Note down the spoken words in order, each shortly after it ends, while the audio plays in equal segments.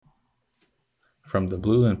From the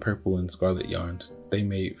blue and purple and scarlet yarns, they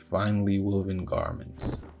made finely woven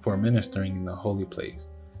garments for ministering in the holy place.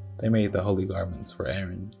 They made the holy garments for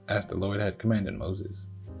Aaron, as the Lord had commanded Moses.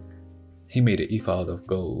 He made an ephod of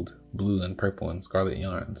gold, blue and purple and scarlet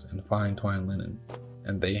yarns, and fine twined linen,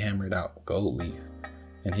 and they hammered out gold leaf,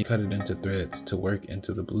 and he cut it into threads to work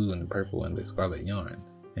into the blue and purple and the scarlet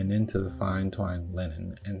yarns, and into the fine twined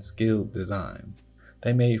linen and skilled design.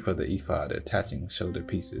 They made for the ephod attaching shoulder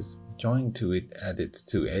pieces, joined to it at its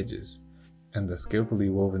two edges, and the skillfully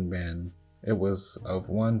woven band. It was of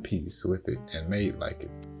one piece with it and made like it,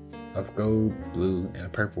 of gold, blue,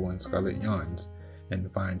 and purple and scarlet yarns,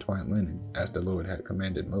 and fine twined linen, as the Lord had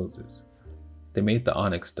commanded Moses. They made the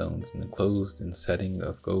onyx stones enclosed in setting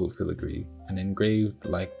of gold filigree, and engraved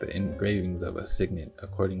like the engravings of a signet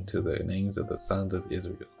according to the names of the sons of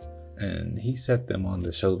Israel. And he set them on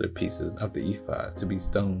the shoulder pieces of the ephod to be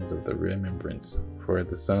stones of the remembrance for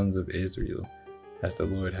the sons of Israel, as the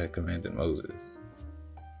Lord had commanded Moses.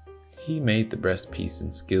 He made the breastpiece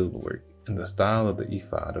in skilled work, in the style of the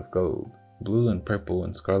ephod of gold, blue and purple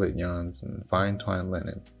and scarlet yarns and fine twined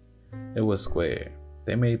linen. It was square.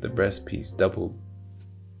 They made the breastpiece doubled,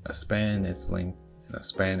 a span its length and a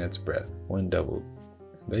span its breadth, when doubled.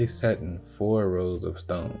 They set in 4 rows of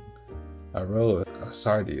stone. A row of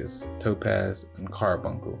sardius, topaz, and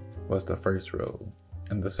carbuncle was the first row,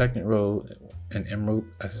 and the second row an emerald,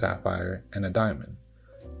 a sapphire, and a diamond,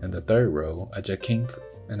 and the third row a jacinth,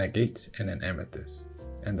 an agate, and an amethyst,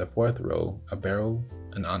 and the fourth row a beryl,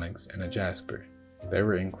 an onyx, and a jasper. They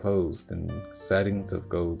were enclosed in settings of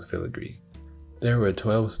gold filigree. There were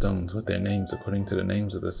 12 stones with their names according to the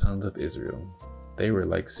names of the sons of Israel. They were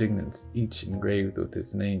like signets, each engraved with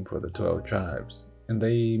its name for the 12 tribes. And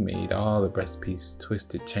they made all the breastpiece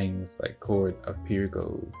twisted chains like cord of pure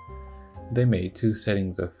gold. They made 2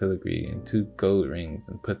 settings of filigree and 2 gold rings,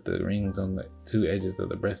 and put the rings on the 2 edges of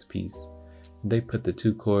the breastpiece. They put the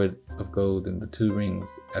 2 cord of gold in the 2 rings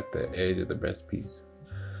at the edge of the breastpiece.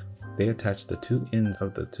 They attached the 2 ends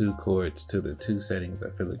of the 2 cords to the 2 settings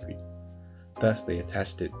of filigree. Thus they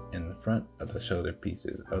attached it in front of the shoulder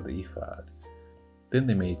pieces of the ephod. Then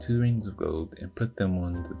they made 2 rings of gold and put them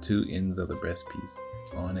on the 2 ends of the breastpiece,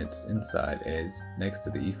 on its inside edge next to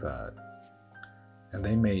the ephod. And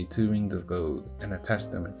they made 2 rings of gold and attached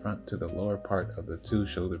them in front to the lower part of the 2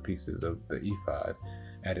 shoulder pieces of the ephod,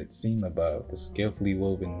 at its seam above the skillfully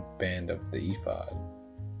woven band of the ephod.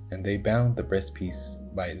 And they bound the breastpiece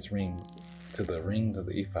by its rings to the rings of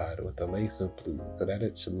the ephod with a lace of blue, so that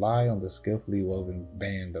it should lie on the skillfully woven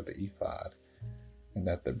band of the ephod, and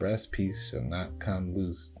that the breastpiece shall not come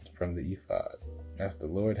loose from the ephod, as the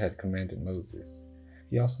Lord had commanded Moses.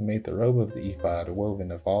 He also made the robe of the ephod woven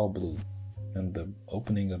of all blue, and the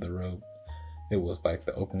opening of the robe, it was like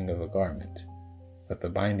the opening of a garment, but the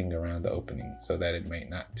binding around the opening, so that it may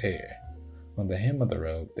not tear. On the hem of the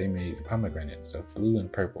robe they made pomegranates of blue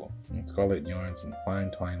and purple, and scarlet yarns and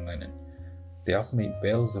fine twined linen. They also made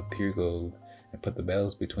bells of pure gold, and put the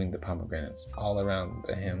bells between the pomegranates, all around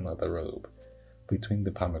the hem of the robe, between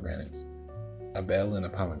the pomegranates, a bell and a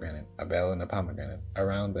pomegranate, a bell and a pomegranate,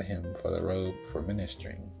 around the hem for the robe for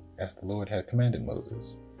ministering, as the Lord had commanded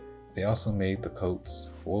Moses. They also made the coats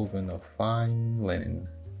woven of fine linen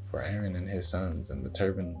for Aaron and his sons, and the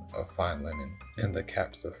turban of fine linen, and the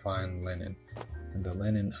caps of fine linen, and the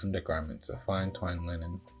linen undergarments of fine twined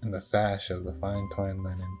linen, and the sash of the fine twined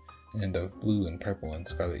linen, and of blue and purple and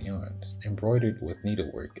scarlet yarns, embroidered with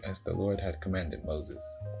needlework, as the Lord had commanded Moses.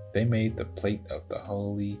 They made the plate of the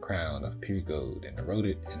holy crown of pure gold, and wrote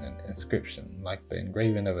it in an inscription like the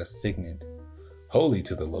engraving of a signet, "Holy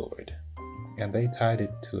to the Lord." And they tied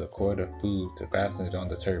it to a cord of blue to fasten it on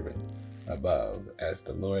the turban above, as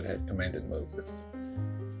the Lord had commanded Moses.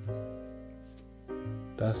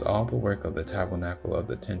 Thus all the work of the tabernacle of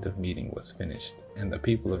the tent of meeting was finished, and the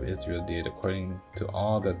people of Israel did according to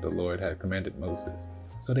all that the Lord had commanded Moses.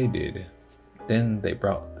 So they did. Then they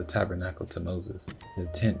brought the tabernacle to Moses, the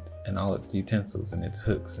tent and all its utensils and its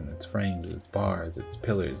hooks and its frames, its bars, its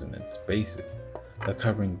pillars and its bases, the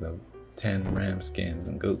coverings of 10 ram skins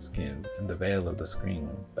and goat skins, and the veil of the screen,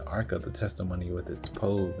 the ark of the testimony with its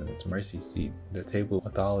poles and its mercy seat, the table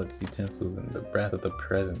with all its utensils and the breath of the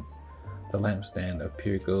presence, the lampstand of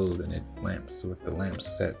pure gold and its lamps with the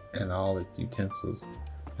lamps set and all its utensils,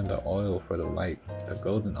 and the oil for the light, the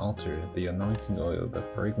golden altar, the anointing oil, the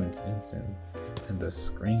fragrance incense, and the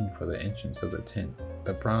screen for the entrance of the tent,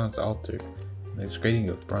 the bronze altar, and its grating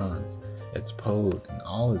of bronze, its poles and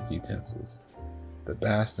all its utensils, the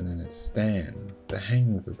basin and its stand, the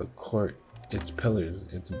hangings of the court its pillars,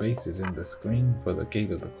 its bases, and the screen for the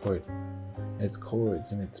gate of the court, its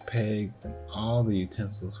cords and its pegs, and all the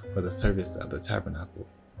utensils for the service of the tabernacle,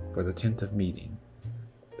 for the tent of meeting,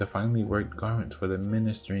 the finely worked garments for the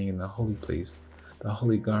ministering in the holy place, the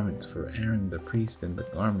holy garments for Aaron the priest, and the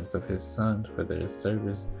garments of his sons for their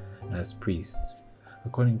service as priests,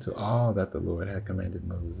 according to all that the Lord had commanded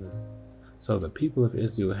Moses. So the people of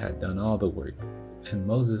Israel had done all the work, and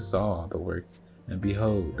Moses saw the work, and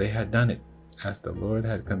behold, they had done it as the Lord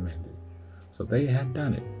had commanded. So they had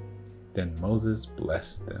done it. Then Moses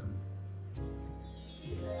blessed them.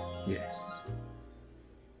 Yes.